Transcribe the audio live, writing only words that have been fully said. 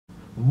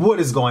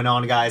What is going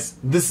on, guys?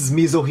 This is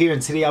Meso here,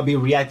 and today I'll be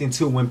reacting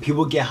to when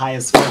people get high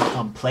as fuck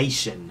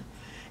compilation.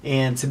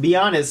 And to be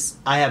honest,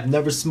 I have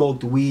never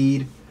smoked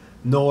weed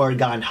nor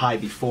gotten high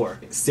before.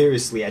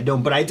 Seriously, I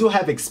don't, but I do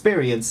have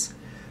experience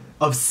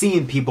of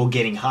seeing people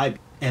getting high.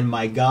 And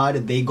my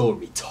god, they go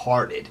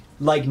retarded.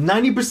 Like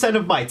 90%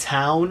 of my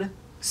town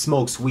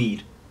smokes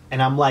weed,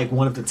 and I'm like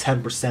one of the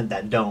 10%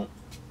 that don't.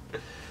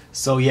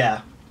 So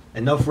yeah,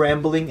 enough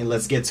rambling and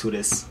let's get to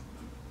this.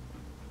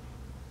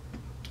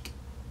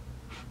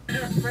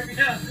 Break it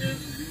down,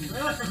 sis.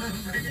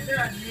 Break it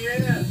down,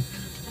 yeah.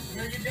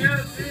 Break it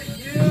down, sis,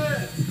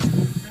 yeah.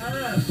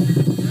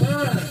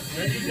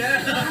 Break it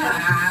down.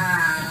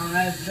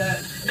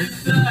 That's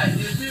inside.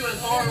 Your feet was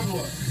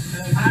horrible.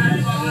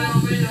 I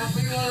don't be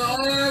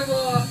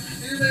horrible.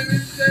 You make me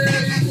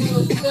sad, you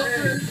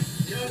motherfucker.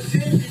 Yo,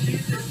 Tim, did you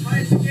eat this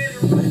spice again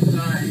or what?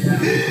 Sorry,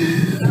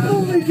 yeah.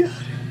 Oh my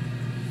god.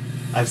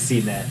 I've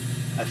seen that.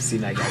 I've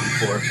seen that guy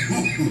before.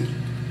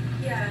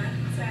 Yeah.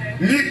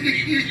 Oh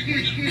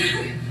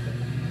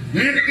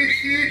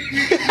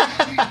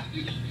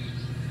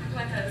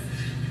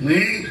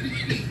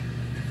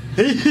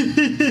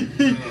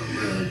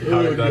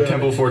that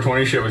Temple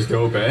 420 shit was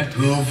dope, eh?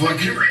 Oh,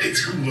 fucking right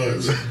it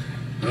was.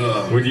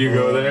 Would you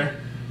go there?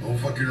 Oh,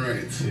 fucking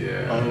right.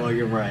 Yeah. Oh,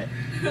 you're right.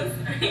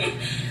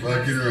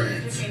 Fucking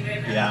right.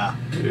 Yeah.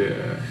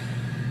 Yeah.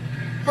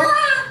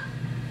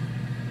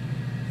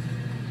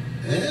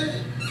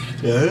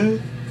 Yeah.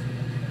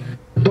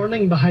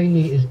 Burning behind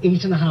me is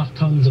 8.5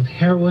 tons of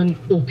heroin,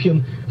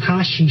 opium,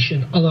 hashish,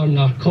 and other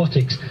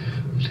narcotics.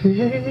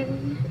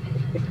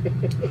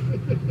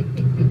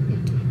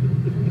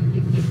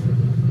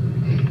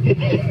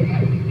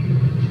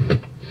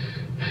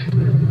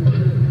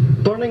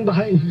 Burning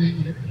behind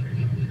me.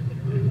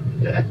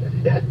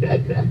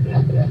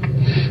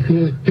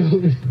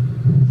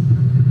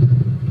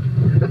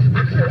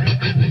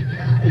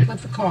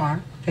 With the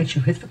car, that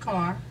you hit the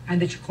car,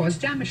 and that you caused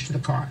damage to the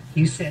car.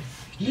 You said,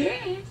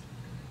 yes.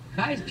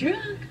 Guy's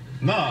drunk.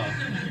 No.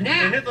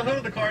 Now. It hit the hood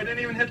of the car. It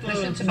didn't even hit the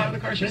Listen to side me. of the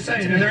car she's Listen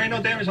saying. to And me. there ain't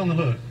no damage on the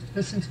hood.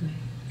 Listen to me.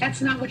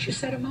 That's not what you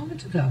said a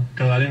moment ago.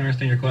 Because I didn't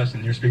understand your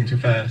question. You're speaking too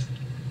fast.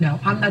 No,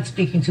 I'm not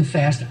speaking too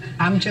fast.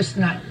 I'm just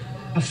not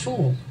a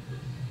fool.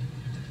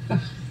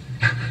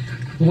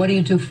 What do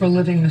you do for a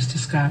living, Mr.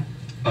 Scott?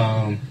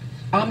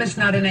 Is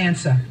not an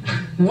answer.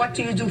 What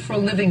do you do for a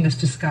living,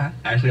 Mr. Scott?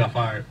 I actually got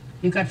fired.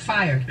 You got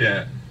fired.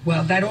 Yeah.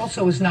 Well, that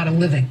also is not a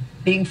living.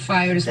 Being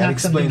fired is That not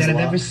something explains that a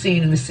I've lot. ever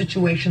seen in the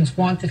situations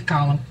wanted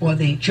column or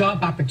the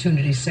job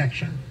opportunities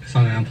section. It's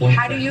on the unemployment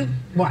How do you,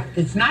 what?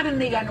 It's not in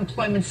the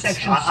unemployment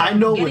section. I so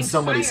know when getting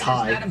somebody's fired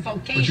high. is not a What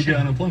you vocation. get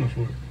unemployment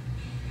for?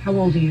 How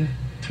old are you?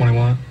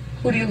 21.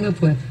 Who do you live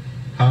with?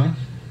 Huh?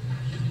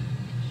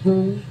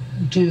 Who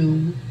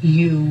do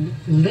you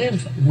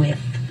live with?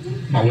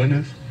 My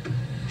witness?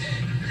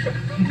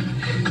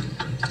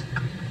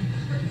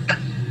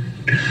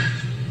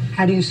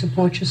 How do you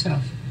support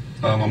yourself?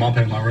 My mom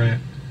pays my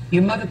rent.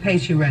 Your mother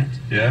pays you rent.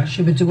 Yeah?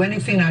 She would do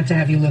anything not to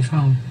have you live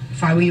home.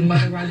 If I were your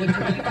mother, I would do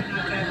anything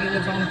not to have you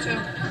live home, too.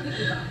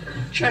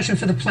 Judgment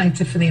for the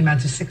plaintiff for the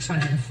amount of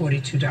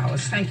 $642.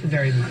 Thank you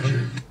very much.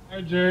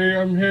 Hi, Jerry.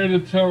 I'm here to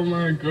tell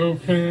my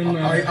girlfriend.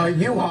 Are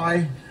you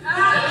high?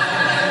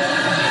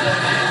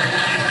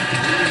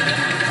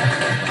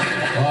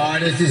 Oh,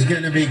 this is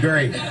going to be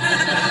great.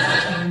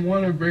 I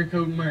want to break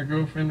up with my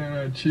girlfriend and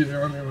I cheated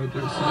on her with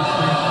her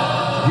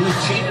sister. You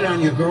cheated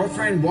on your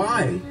girlfriend?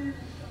 Why?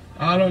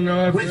 I don't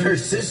know. With her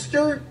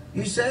sister,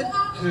 you said?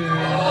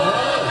 Yeah.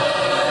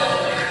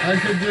 I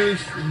could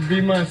just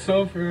be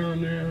myself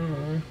around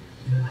there.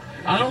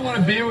 I don't want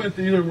to be with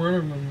either one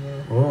of them,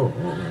 though. Oh.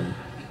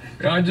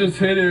 I just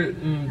hit it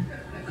and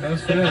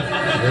that's it.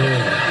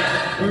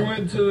 Yeah. We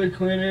went to the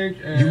clinic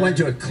and... You went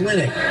to a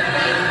clinic?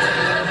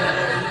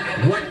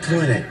 What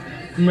clinic?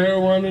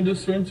 Marijuana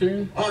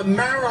dispensary. A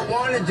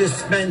marijuana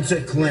dispenser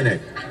clinic.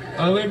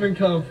 I live in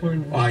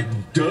California.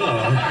 Duh.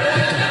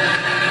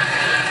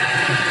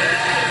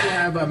 You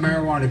have a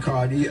marijuana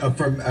card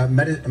for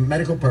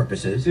medical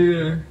purposes.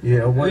 Yeah.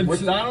 Yeah. I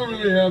don't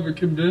really have a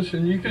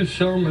condition. You can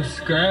show them a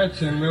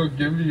scratch and they'll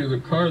give you the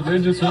card. They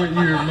just want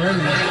your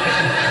money.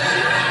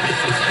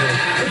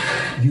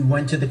 You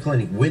went to the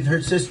clinic with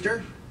her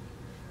sister?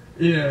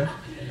 Yeah.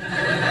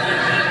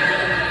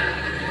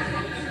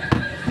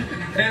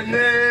 And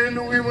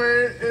then we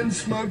went and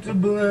smoked a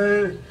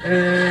blunt,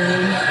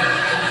 and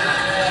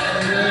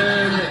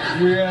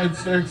then we had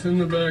sex in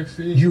the back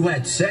seat. You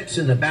had sex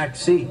in the back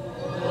seat?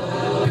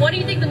 What do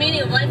you think the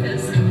meaning of life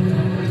is?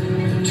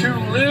 To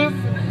live,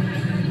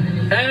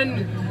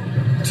 and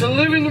to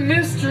live in a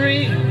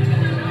mystery,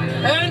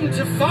 and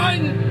to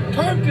find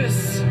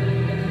purpose,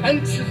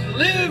 and to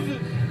live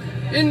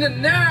in the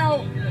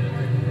now.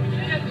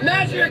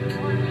 Magic!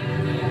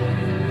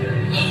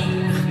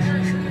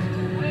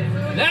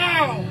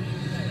 Now!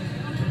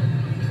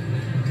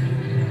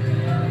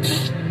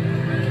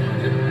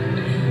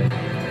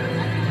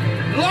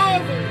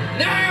 Love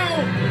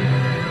now!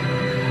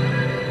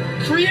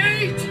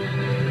 Create!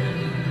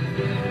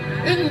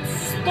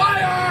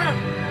 Inspire!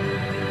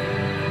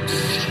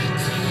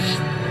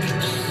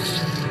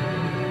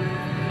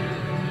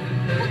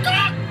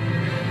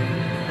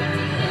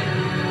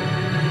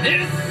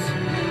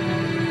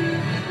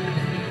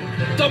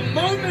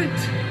 moment.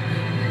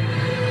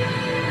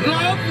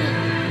 Love.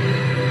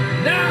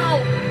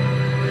 Now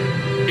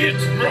it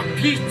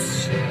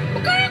repeats.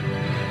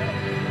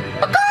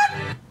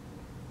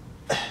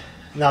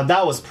 Now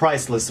that was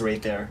priceless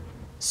right there.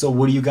 So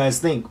what do you guys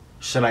think?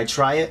 Should I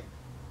try it?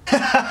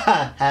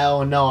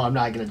 Hell no, I'm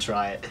not gonna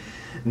try it.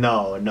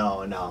 No,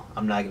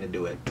 I'm not gonna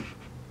do it.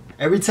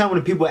 Every time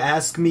when people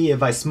ask me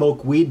if I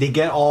smoke weed, they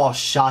get all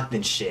shocked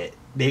and shit.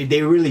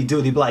 They really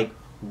do. They be like,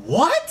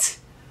 what?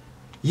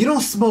 You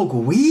don't smoke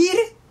weed?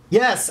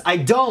 Yes, I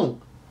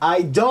don't. I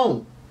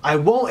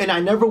won't and I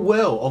never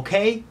will,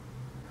 okay?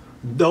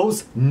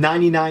 Those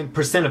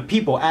 99% of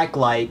people act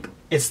like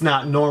it's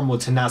not normal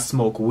to not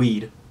smoke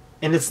weed.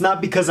 And it's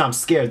not because I'm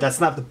scared. That's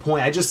not the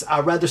point.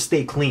 I'd rather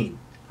stay clean.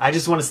 I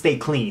just want to stay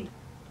clean.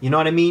 You know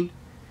what I mean?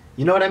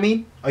 You know what I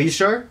mean? Are you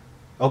sure?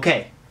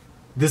 Okay.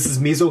 This is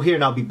Meso here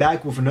and I'll be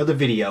back with another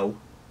video.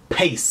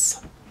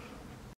 Peace.